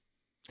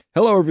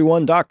Hello,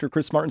 everyone. Dr.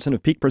 Chris Martinson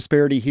of Peak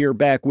Prosperity here,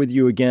 back with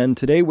you again.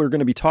 Today, we're going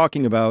to be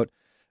talking about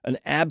an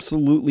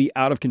absolutely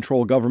out of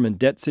control government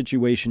debt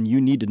situation. You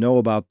need to know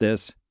about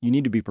this. You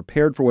need to be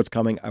prepared for what's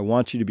coming. I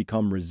want you to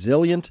become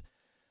resilient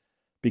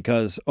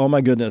because, oh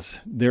my goodness,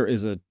 there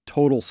is a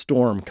total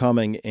storm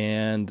coming,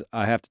 and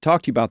I have to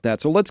talk to you about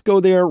that. So let's go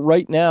there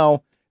right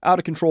now. Out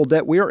of control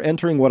debt. We are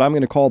entering what I'm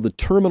going to call the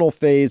terminal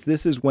phase.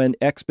 This is when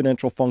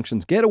exponential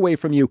functions get away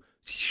from you,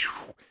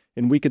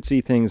 and we could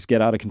see things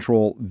get out of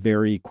control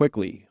very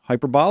quickly.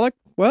 Hyperbolic?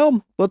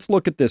 Well, let's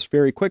look at this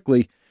very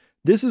quickly.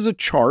 This is a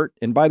chart,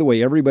 and by the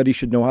way, everybody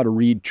should know how to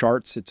read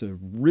charts. It's a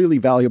really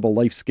valuable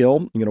life skill.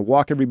 I'm going to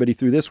walk everybody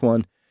through this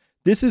one.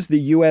 This is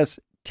the U.S.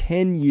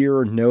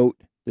 10-year note.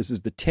 This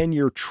is the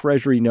 10-year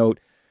Treasury note,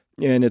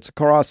 and it's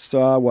across,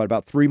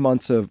 about 3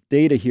 months of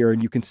data here,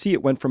 and you can see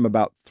it went from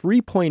about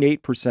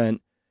 3.8%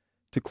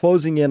 to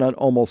closing in on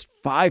almost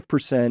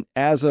 5%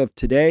 as of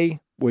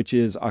today, which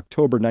is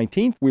October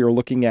 19th. We are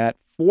looking at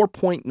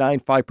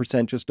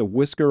 4.95%, just a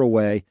whisker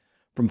away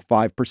from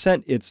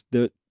 5%. It's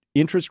the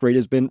interest rate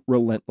has been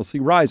relentlessly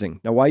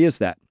rising. Now, why is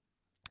that?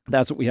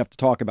 That's what we have to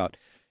talk about.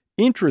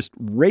 Interest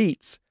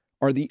rates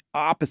are the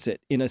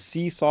opposite in a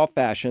seesaw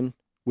fashion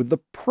with the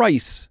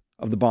price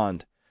of the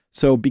bond.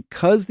 So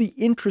because the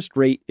interest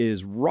rate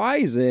is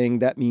rising,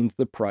 that means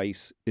the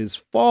price is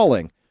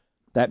falling.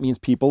 That means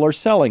people are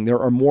selling. There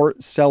are more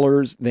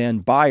sellers than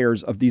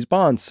buyers of these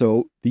bonds.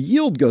 So the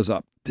yield goes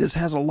up. This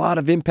has a lot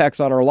of impacts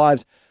on our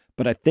lives,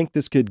 but I think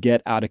this could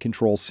get out of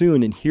control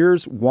soon. And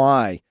here's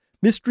why.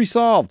 Mystery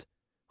solved.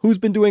 Who's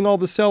been doing all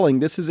the selling?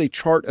 This is a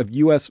chart of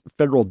U.S.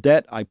 federal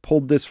debt. I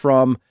pulled this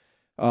from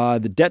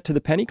the debt to the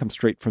penny, comes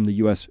straight from the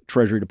U.S.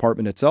 Treasury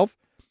Department itself.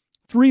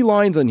 3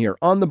 lines on here.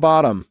 On the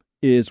bottom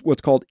is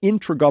what's called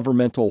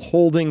intragovernmental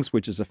holdings,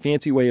 which is a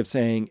fancy way of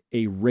saying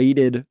a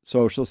rated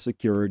Social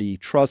Security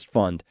trust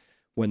fund.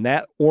 When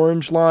that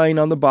orange line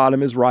on the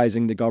bottom is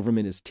rising, the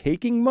government is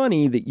taking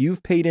money that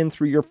you've paid in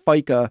through your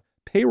FICA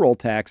payroll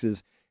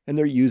taxes, and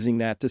they're using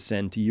that to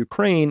send to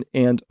Ukraine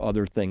and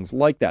other things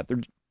like that.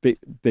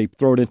 They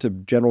throw it into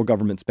general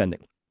government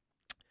spending.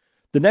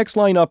 The next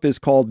line up is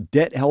called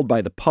debt held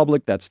by the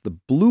public. That's the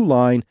blue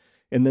line.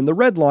 And then the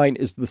red line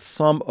is the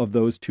sum of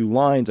those 2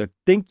 lines. I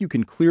think you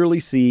can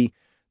clearly see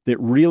that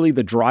really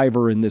the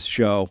driver in this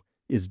show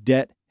is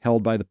debt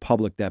held by the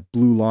public, that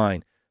blue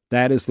line.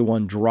 That is the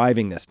one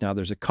driving this. Now,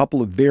 there's a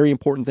couple of very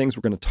important things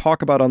we're going to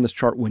talk about on this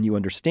chart. When you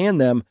understand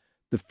them,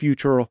 the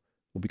future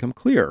will become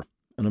clear.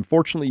 And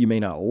unfortunately, you may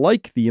not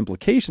like the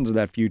implications of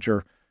that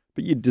future,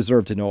 but you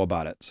deserve to know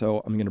about it.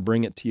 So I'm going to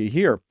bring it to you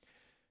here.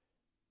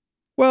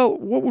 Well,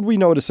 what would we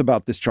notice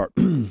about this chart?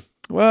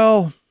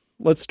 Well,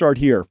 let's start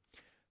here.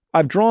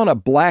 I've drawn a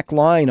black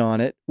line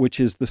on it, which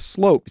is the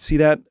slope. See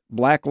that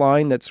black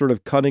line that's sort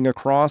of cutting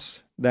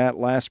across that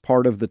last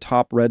part of the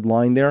top red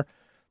line there?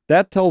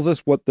 That tells us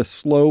what the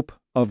slope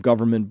of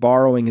government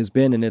borrowing has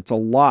been, and it's a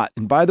lot.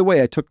 And by the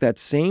way, I took that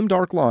same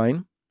dark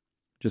line,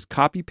 just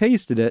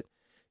copy-pasted it,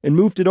 and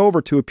moved it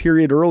over to a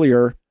period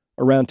earlier,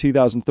 around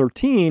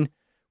 2013,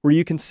 where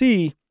you can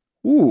see,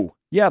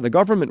 the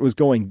government was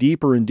going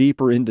deeper and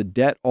deeper into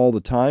debt all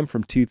the time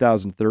from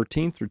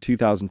 2013 through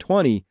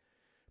 2020.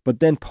 But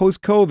then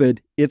post-COVID,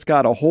 it's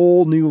got a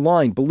whole new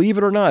line. Believe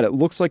it or not, it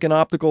looks like an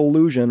optical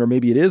illusion, or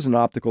maybe it is an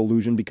optical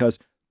illusion because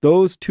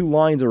those 2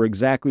 lines are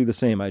exactly the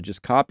same. I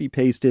just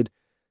copy-pasted.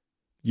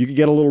 You could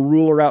get a little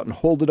ruler out and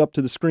hold it up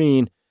to the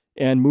screen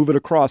and move it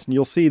across, and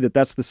you'll see that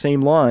that's the same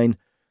line.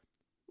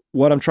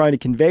 What I'm trying to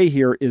convey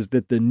here is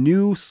that the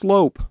new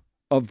slope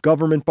of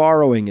government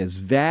borrowing is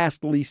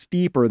vastly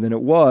steeper than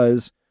it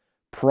was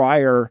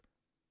prior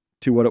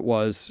to what it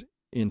was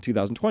in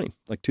 2020.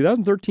 Like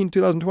 2013,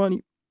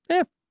 2020,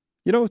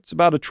 it's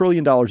about $1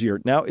 trillion a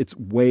year. Now it's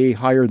way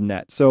higher than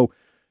that. So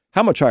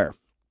how much higher?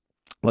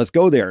 Let's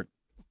go there.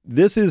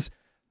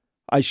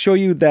 I show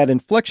you that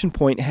inflection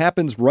point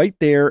happens right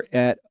there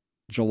at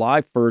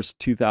July 1st,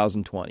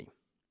 2020.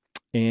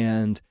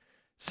 And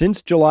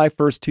since July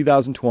 1st,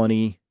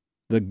 2020,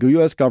 the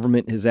U.S.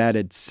 government has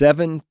added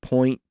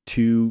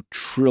 $7.2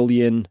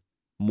 trillion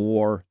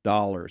more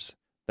dollars.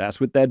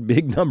 That's what that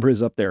big number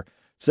is up there.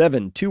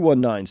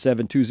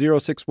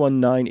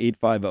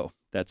 7-219-720-619-850.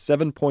 That's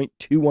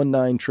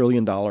 $7.219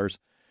 trillion.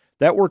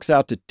 That works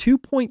out to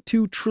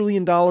 $2.2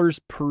 trillion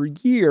per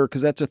year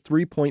because that's a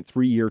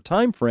 3.3-year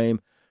time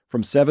frame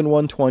from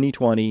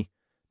 7/1/2020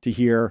 to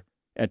here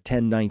at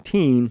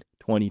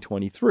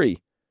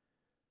 10/19/2023.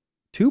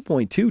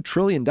 $2.2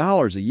 trillion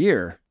a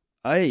year.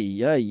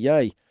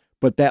 Ay.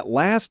 But that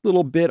last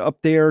little bit up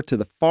there to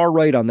the far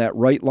right on that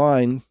right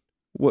line,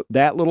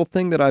 that little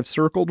thing that I've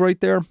circled right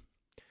there,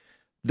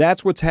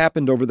 that's what's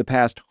happened over the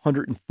past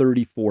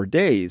 134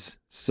 days.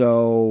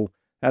 So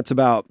that's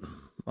about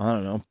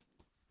a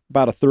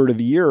third of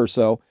a year or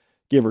so,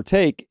 give or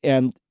take.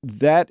 And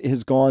that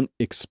has gone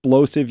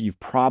explosive. You've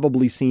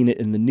probably seen it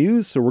in the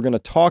news. So we're going to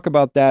talk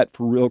about that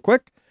for real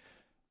quick.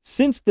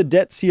 Since the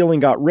debt ceiling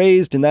got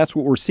raised, and that's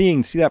what we're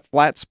seeing, see that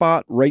flat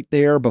spot right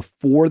there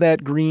before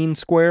that green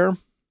square?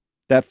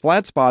 That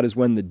flat spot is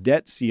when the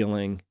debt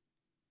ceiling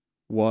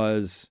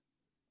was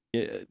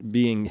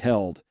being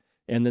held.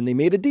 And then they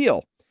made a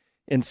deal.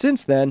 And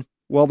since then,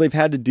 well, they've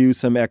had to do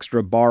some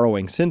extra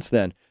borrowing since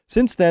then.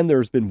 Since then,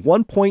 there's been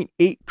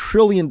 $1.8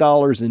 trillion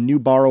in new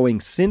borrowing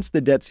since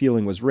the debt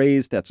ceiling was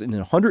raised. That's in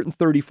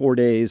 134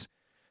 days.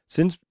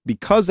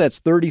 Because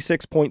that's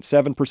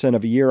 36.7%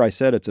 of a year, I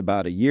said it's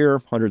about a year,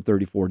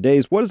 134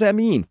 days. What does that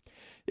mean?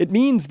 It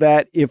means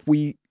that if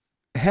we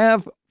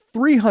have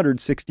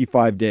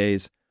 365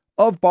 days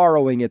of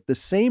borrowing at the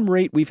same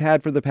rate we've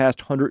had for the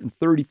past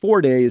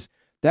 134 days,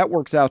 that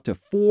works out to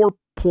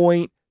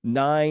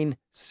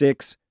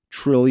 $4.96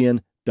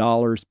 trillion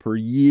per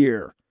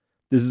year.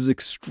 This is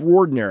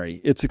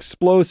extraordinary. It's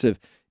explosive.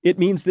 It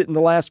means that in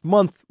the last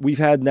month we've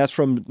had, and that's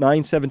from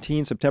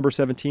September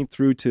 17th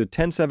through to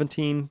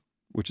 10/17,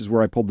 which is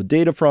where I pulled the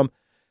data from,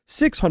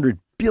 $600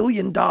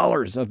 billion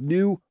of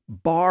new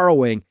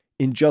borrowing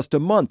in just a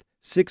month.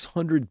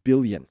 $600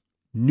 billion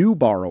new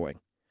borrowing.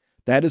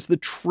 That is the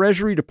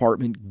Treasury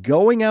Department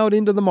going out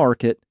into the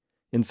market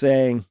and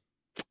saying,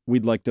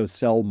 we'd like to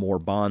sell more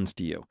bonds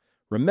to you.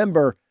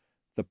 Remember,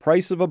 the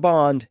price of a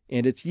bond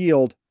and its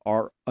yield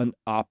are an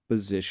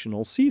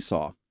oppositional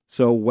seesaw.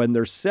 So when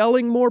they're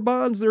selling more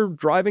bonds, they're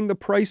driving the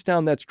price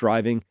down. That's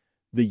driving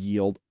the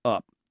yield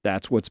up.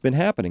 That's what's been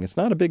happening. It's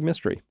not a big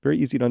mystery. Very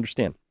easy to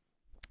understand.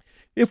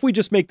 If we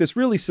just make this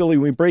really silly,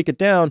 we break it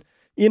down,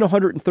 in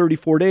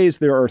 134 days,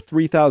 there are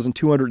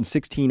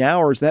 3,216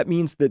 hours. That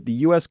means that the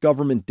U.S.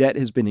 government debt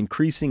has been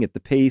increasing at the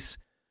pace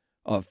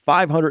of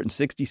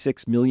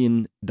 $566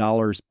 million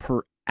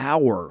per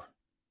hour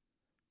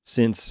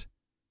since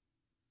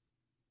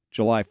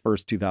July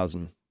 1st,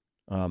 2000.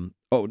 In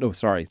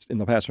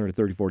the past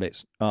 134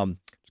 days. Which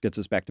gets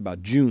us back to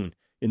about June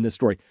in this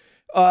story.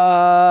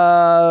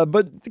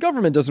 But the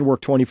government doesn't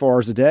work 24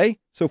 hours a day.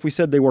 So if we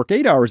said they work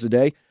 8 hours a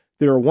day,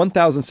 there are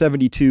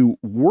 1,072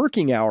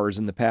 working hours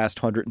in the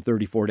past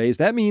 134 days.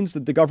 That means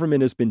that the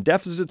government has been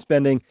deficit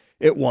spending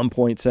at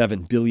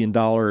 $1.7 billion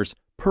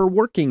per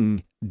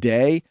working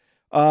day.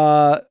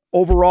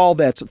 Overall,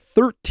 that's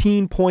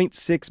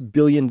 $13.6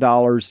 billion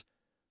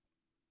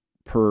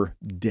per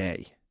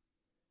day.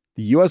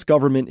 The U.S.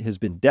 government has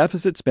been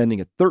deficit spending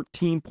at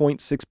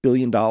 $13.6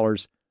 billion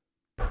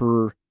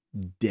per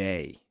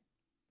day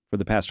for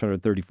the past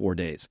 134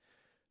 days.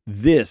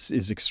 This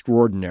is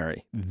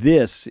extraordinary.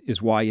 This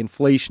is why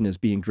inflation is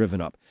being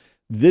driven up.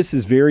 This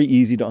is very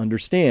easy to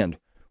understand.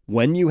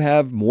 When you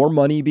have more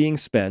money being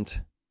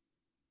spent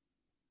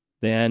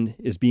than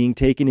is being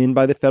taken in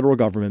by the federal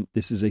government,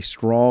 this is a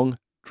strong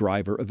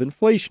driver of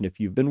inflation. If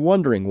you've been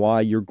wondering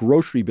why your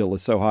grocery bill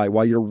is so high,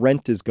 why your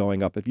rent is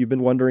going up, if you've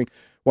been wondering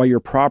why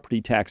your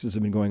property taxes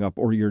have been going up,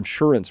 or your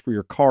insurance for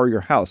your car or your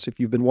house, if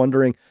you've been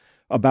wondering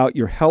about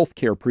your health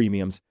care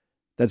premiums,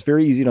 that's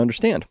very easy to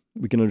understand.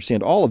 We can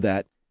understand all of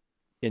that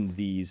in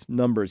these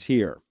numbers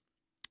here.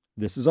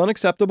 This is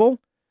unacceptable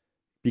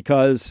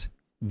because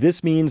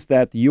this means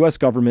that the U.S.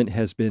 government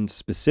has been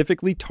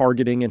specifically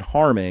targeting and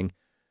harming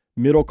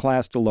middle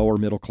class to lower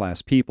middle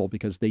class people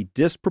because they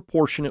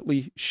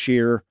disproportionately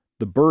share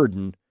the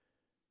burden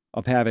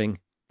of having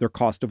their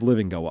cost of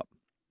living go up.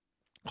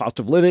 Cost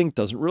of living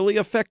doesn't really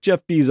affect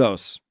Jeff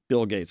Bezos,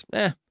 Bill Gates.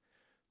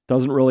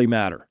 Doesn't really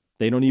matter.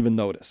 They don't even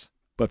notice.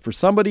 But for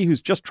somebody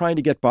who's just trying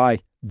to get by,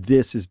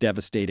 this is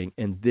devastating,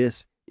 and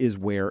this is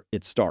where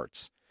it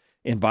starts.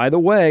 And by the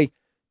way,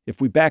 if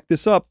we back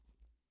this up,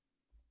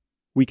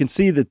 we can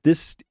see that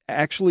this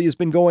actually has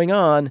been going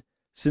on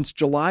since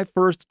July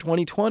 1st,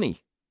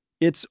 2020.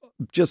 It's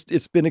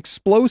been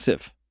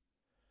explosive.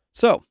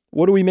 So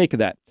what do we make of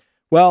that?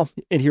 Well,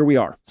 and here we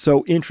are.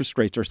 So interest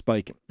rates are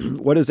spiking.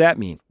 What does that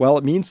mean? Well,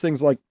 it means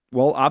things like,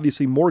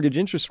 obviously mortgage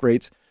interest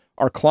rates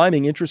are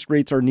climbing. Interest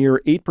rates are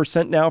near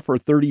 8% now for a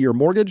 30-year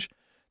mortgage.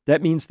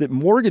 That means that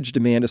mortgage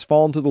demand has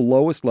fallen to the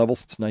lowest level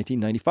since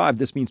 1995.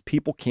 This means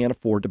people can't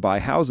afford to buy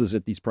houses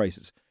at these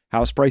prices.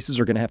 House prices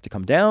are going to have to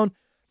come down.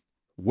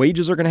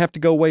 Wages are going to have to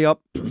go way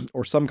up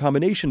or some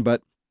combination.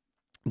 But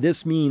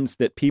this means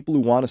that people who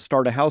want to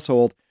start a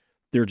household,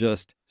 they're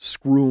just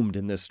scroomed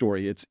in this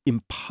story. It's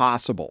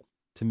impossible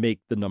to make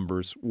the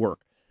numbers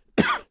work.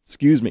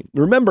 Excuse me.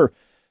 Remember,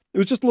 it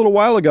was just a little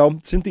while ago,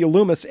 Cynthia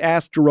Lummis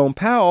asked Jerome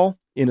Powell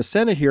in a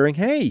Senate hearing,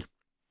 hey,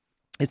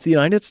 it's the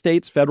United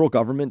States federal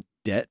government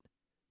debt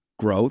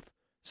growth.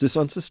 Is this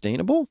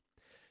unsustainable?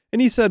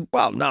 And he said,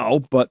 well,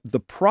 no, but the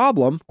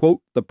problem,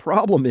 quote, the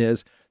problem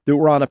is that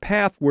we're on a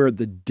path where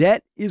the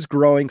debt is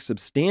growing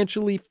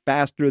substantially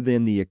faster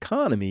than the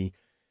economy.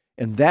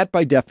 And that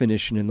by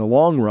definition in the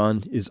long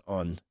run is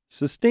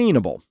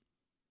unsustainable.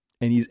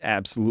 And he's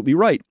absolutely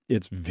right.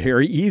 It's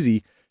very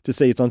easy to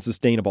say it's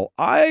unsustainable.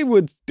 I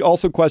would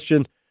also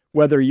question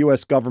whether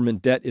U.S.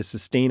 government debt is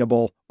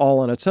sustainable all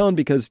on its own,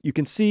 because you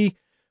can see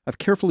I've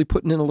carefully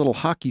put in a little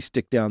hockey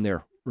stick down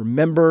there.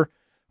 Remember,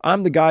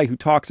 I'm the guy who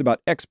talks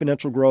about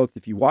exponential growth.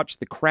 If you watch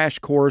the crash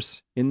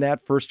course in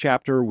that first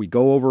chapter, we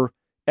go over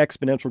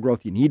exponential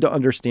growth. You need to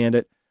understand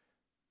it.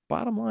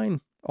 Bottom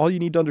line, all you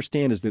need to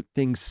understand is that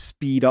things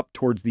speed up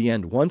towards the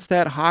end. Once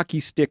that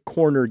hockey stick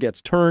corner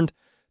gets turned,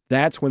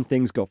 That's when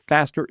things go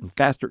faster and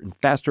faster and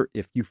faster.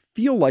 If you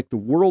feel like the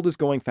world is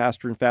going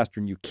faster and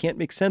faster and you can't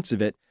make sense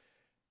of it,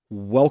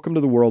 welcome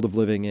to the world of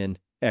living in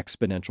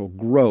exponential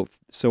growth.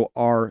 So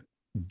our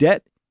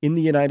debt in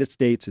the United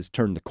States has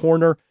turned the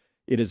corner.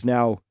 It is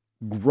now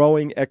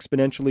growing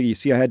exponentially. You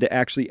see, I had to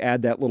actually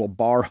add that little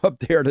bar up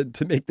there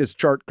to make this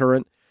chart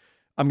current.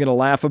 I'm going to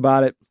laugh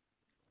about it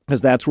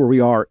because that's where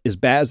we are. As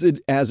bad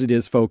as it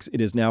is, folks,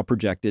 it is now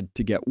projected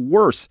to get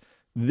worse.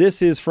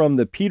 This is from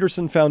the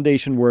Peterson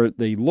Foundation, where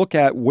they look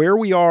at where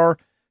we are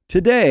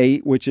today,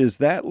 which is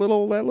that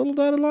little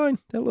dotted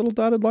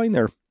line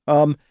there.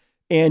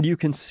 And you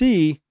can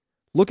see,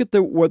 look at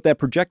what that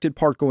projected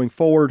part going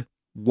forward,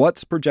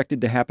 what's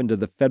projected to happen to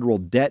the federal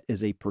debt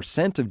as a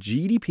percent of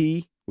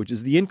GDP, which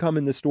is the income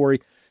in this story.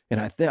 And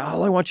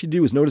all I want you to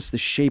do is notice the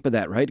shape of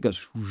that, right? It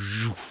goes,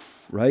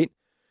 right?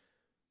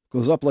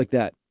 Goes up like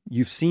that.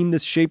 You've seen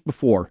this shape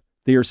before.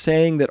 They are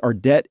saying that our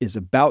debt is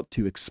about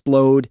to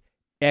explode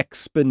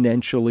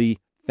exponentially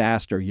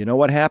faster. You know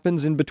what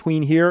happens in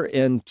between here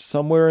and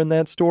somewhere in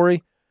that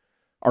story?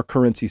 Our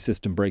currency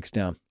system breaks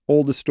down.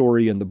 Oldest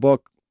story in the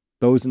book.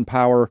 Those in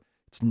power,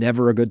 it's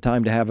never a good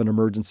time to have an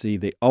emergency.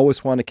 They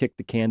always want to kick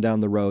the can down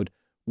the road.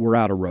 We're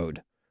out of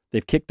road.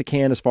 They've kicked the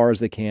can as far as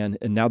they can,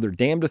 and now they're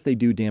damned if they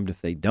do, damned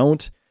if they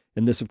don't.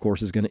 And this, of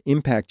course, is going to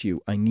impact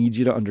you. I need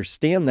you to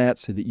understand that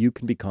so that you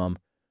can become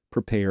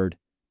prepared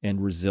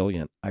and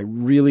resilient. I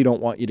really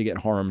don't want you to get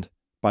harmed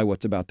by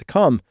what's about to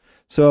come.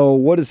 So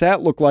what does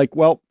that look like?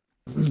 Well,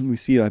 we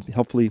see, I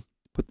hopefully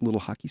put the little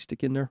hockey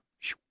stick in there,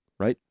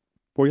 right,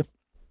 for you.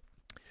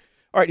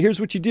 All right, here's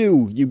what you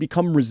do. You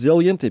become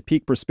resilient. At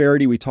Peak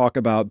Prosperity, we talk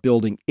about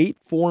building 8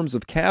 forms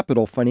of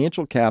capital,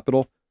 financial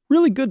capital.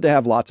 Really good to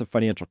have lots of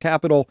financial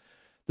capital.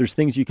 There's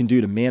things you can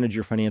do to manage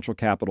your financial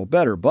capital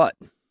better, but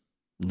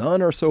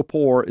none are so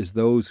poor as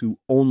those who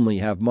only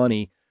have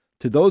money.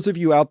 To those of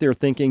you out there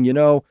thinking,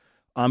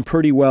 I'm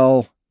pretty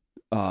well,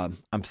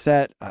 I'm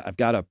set. I've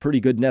got a pretty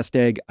good nest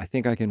egg. I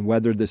think I can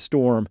weather this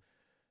storm.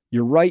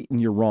 You're right and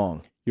you're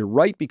wrong. You're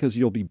right because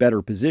you'll be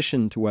better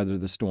positioned to weather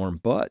the storm,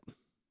 but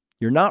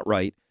you're not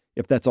right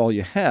if that's all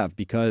you have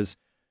because,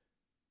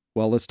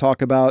 well, let's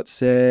talk about,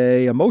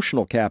 say,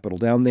 emotional capital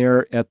down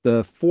there at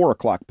the 4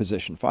 o'clock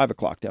position, 5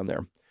 o'clock down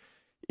there.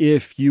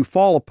 If you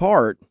fall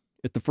apart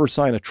at the first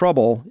sign of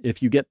trouble,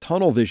 if you get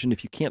tunnel vision,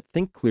 if you can't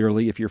think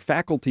clearly, if your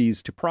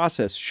faculties to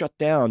process shut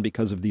down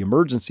because of the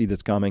emergency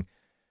that's coming,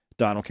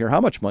 I don't care how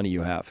much money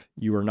you have,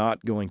 you are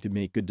not going to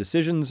make good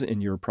decisions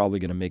and you're probably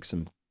going to make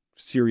some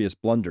serious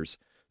blunders.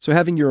 So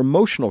having your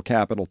emotional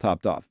capital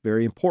topped off,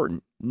 very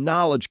important.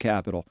 Knowledge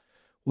capital.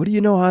 What do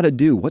you know how to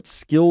do? What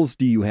skills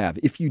do you have?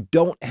 If you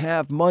don't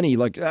have money,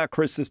 like,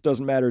 Chris, this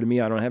doesn't matter to me.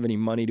 I don't have any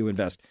money to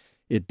invest.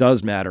 It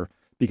does matter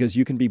because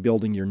you can be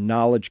building your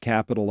knowledge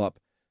capital up.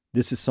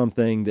 This is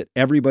something that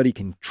everybody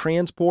can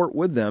transport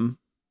with them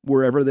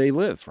wherever they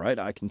live, right?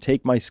 I can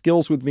take my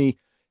skills with me.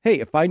 Hey,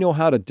 if I know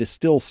how to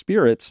distill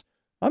spirits,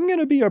 I'm going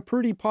to be a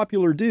pretty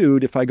popular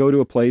dude if I go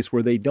to a place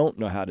where they don't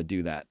know how to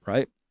do that,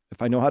 right?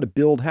 If I know how to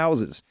build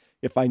houses,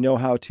 if I know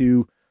how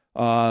to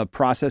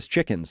process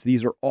chickens.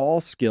 These are all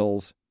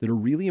skills that are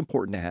really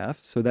important to have.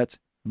 So that's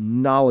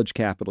knowledge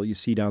capital you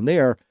see down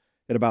there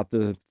at about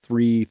the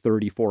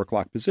 3:30, 4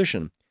 o'clock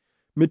position.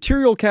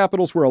 Material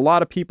capital is where a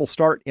lot of people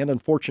start and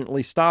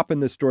unfortunately stop in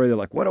this story. They're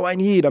like, what do I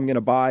need? I'm going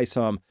to buy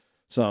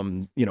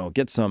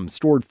get some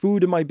stored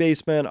food in my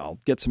basement. I'll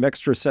get some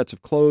extra sets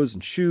of clothes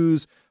and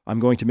shoes. I'm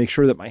going to make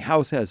sure that my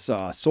house has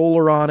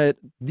solar on it.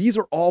 These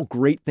are all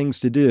great things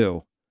to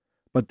do.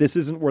 But this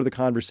isn't where the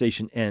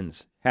conversation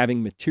ends.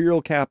 Having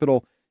material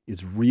capital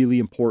is really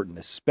important,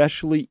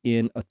 especially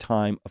in a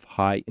time of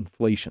high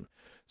inflation.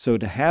 So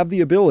to have the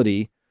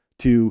ability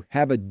to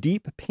have a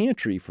deep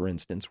pantry, for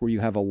instance, where you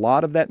have a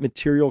lot of that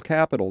material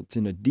capital, it's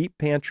in a deep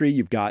pantry,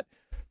 you've got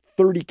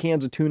 30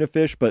 cans of tuna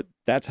fish, but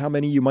that's how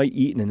many you might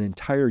eat in an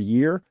entire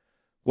year.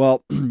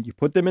 Well, you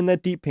put them in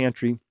that deep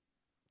pantry,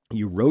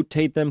 you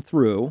rotate them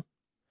through,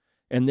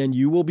 and then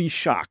you will be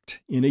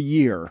shocked in a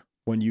year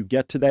when you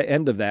get to the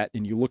end of that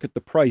and you look at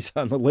the price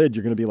on the lid,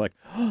 you're going to be like,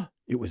 oh,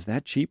 it was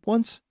that cheap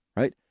once,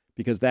 right?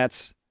 Because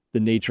that's the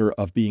nature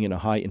of being in a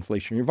high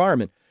inflationary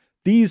environment.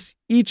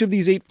 Each of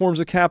these 8 forms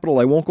of capital,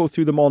 I won't go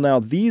through them all now.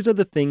 These are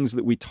the things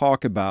that we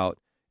talk about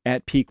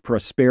at Peak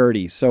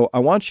Prosperity. So I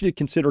want you to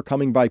consider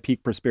coming by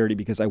Peak Prosperity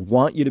because I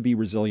want you to be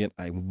resilient.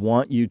 I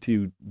want you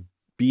to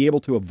be able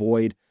to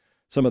avoid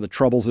some of the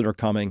troubles that are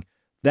coming.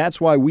 That's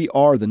why we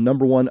are the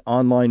 #1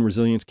 online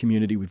resilience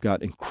community. We've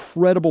got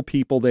incredible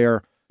people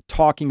there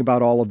talking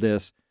about all of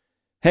this.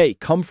 Hey,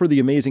 come for the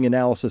amazing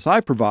analysis I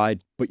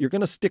provide, but you're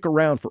going to stick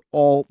around for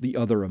all the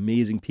other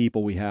amazing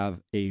people. We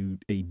have a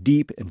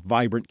deep and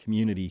vibrant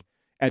community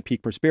at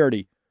Peak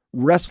Prosperity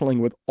wrestling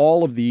with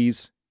all of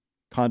these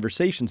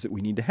conversations that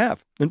we need to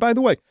have. And by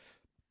the way,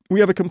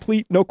 we have a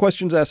complete, no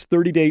questions asked,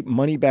 30-day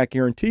money-back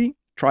guarantee.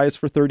 Try us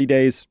for 30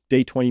 days.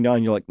 Day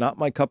 29, you're like, not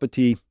my cup of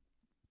tea.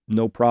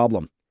 No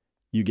problem.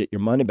 You get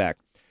your money back.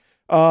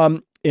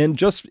 And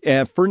just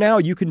for now,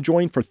 you can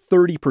join for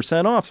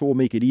 30% off. So we'll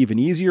make it even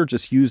easier.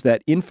 Just use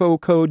that info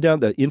code down,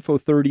 the info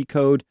 30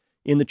 code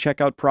in the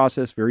checkout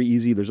process. Very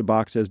easy. There's a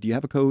box that says, do you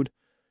have a code?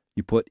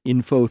 You put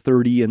info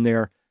 30 in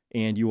there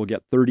and you will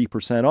get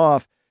 30%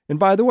 off. And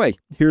by the way,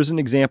 here's an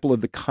example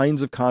of the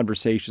kinds of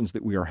conversations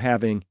that we are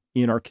having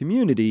in our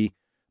community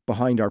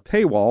behind our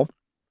paywall.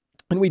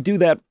 And we do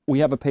that. We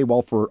have a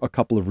paywall for a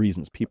couple of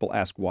reasons. People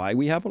ask why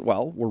we haven't.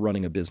 Well, we're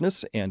running a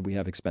business and we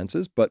have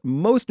expenses, but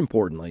most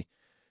importantly,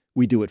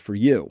 we do it for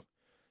you.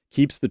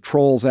 Keeps the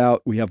trolls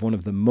out. We have one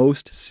of the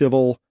most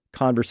civil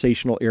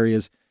conversational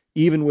areas.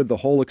 Even with the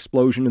whole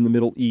explosion in the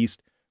Middle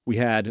East, we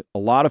had a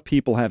lot of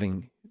people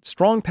having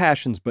strong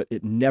passions, but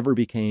it never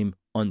became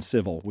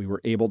uncivil. We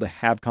were able to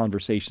have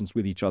conversations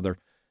with each other.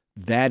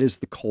 That is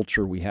the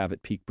culture we have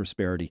at Peak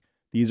Prosperity.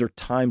 These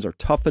times are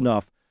tough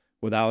enough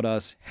without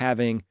us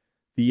having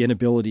the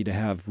inability to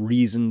have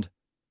reasoned,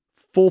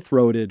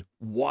 full-throated,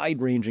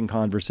 wide-ranging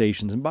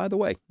conversations. And by the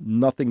way,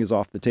 nothing is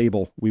off the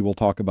table. We will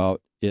talk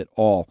about it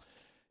all.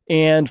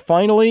 And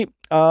finally,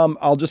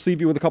 I'll just leave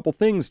you with a couple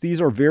things.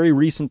 These are very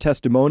recent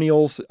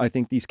testimonials. I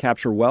think these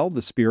capture well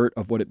the spirit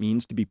of what it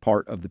means to be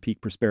part of the Peak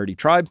Prosperity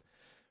tribe.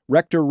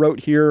 Rector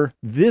wrote here,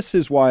 "This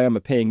is why I'm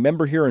a paying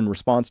member here," in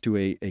response to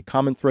a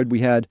comment thread we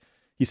had.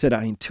 He said,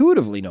 "I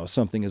intuitively know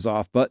something is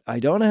off, but I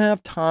don't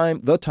have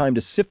the time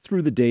to sift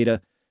through the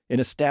data and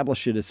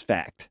establish it as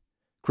fact.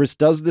 Chris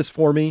does this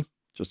for me,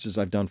 just as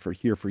I've done for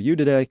you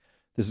today.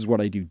 This is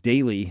what I do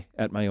daily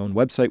at my own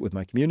website with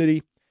my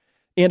community.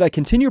 And I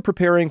continue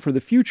preparing for the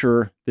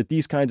future that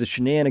these kinds of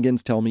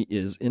shenanigans tell me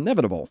is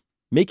inevitable.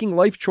 Making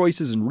life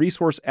choices and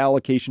resource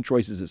allocation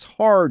choices is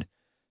hard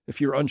if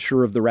you're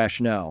unsure of the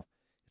rationale.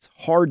 It's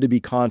hard to be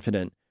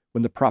confident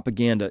when the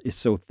propaganda is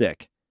so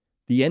thick.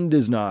 The end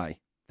is nigh.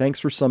 Thanks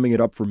for summing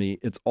it up for me.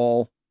 It's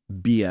all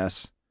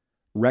BS.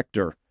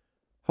 Rector."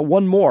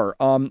 One more.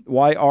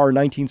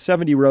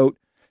 YR1970 wrote,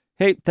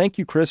 "Hey, thank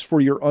you, Chris, for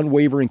your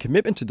unwavering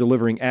commitment to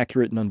delivering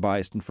accurate and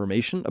unbiased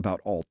information about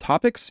all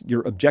topics.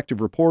 Your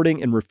objective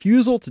reporting and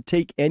refusal to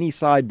take any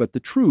side but the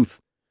truth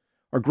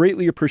are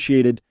greatly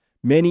appreciated.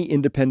 Many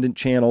independent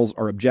channels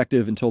are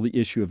objective until the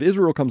issue of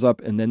Israel comes up,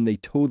 and then they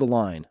toe the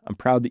line. I'm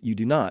proud that you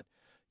do not.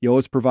 You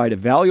always provide a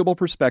valuable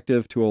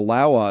perspective to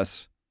allow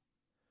us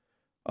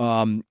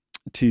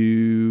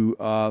to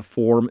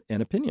form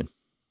an opinion,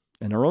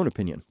 and our own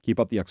opinion. Keep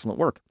up the excellent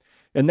work."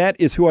 And that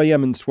is who I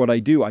am, and it's what I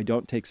do. I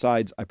don't take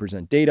sides. I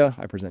present data.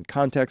 I present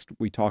context.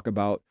 We talk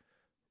about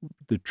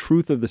the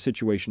truth of the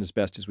situation as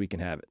best as we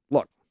can have it.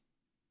 Look,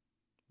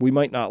 we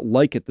might not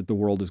like it that the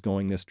world is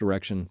going this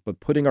direction, but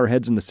putting our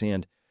heads in the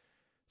sand,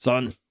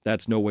 son,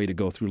 that's no way to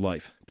go through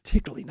life,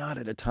 particularly not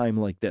at a time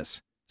like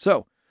this.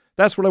 So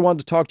that's what I wanted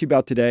to talk to you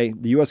about today.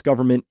 The U.S.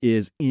 government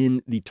is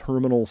in the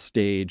terminal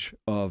stage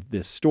of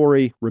this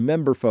story.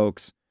 Remember,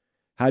 folks,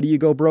 how do you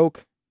go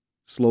broke?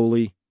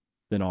 Slowly,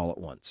 then all at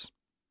once.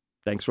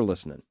 Thanks for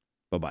listening.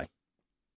 Bye-bye.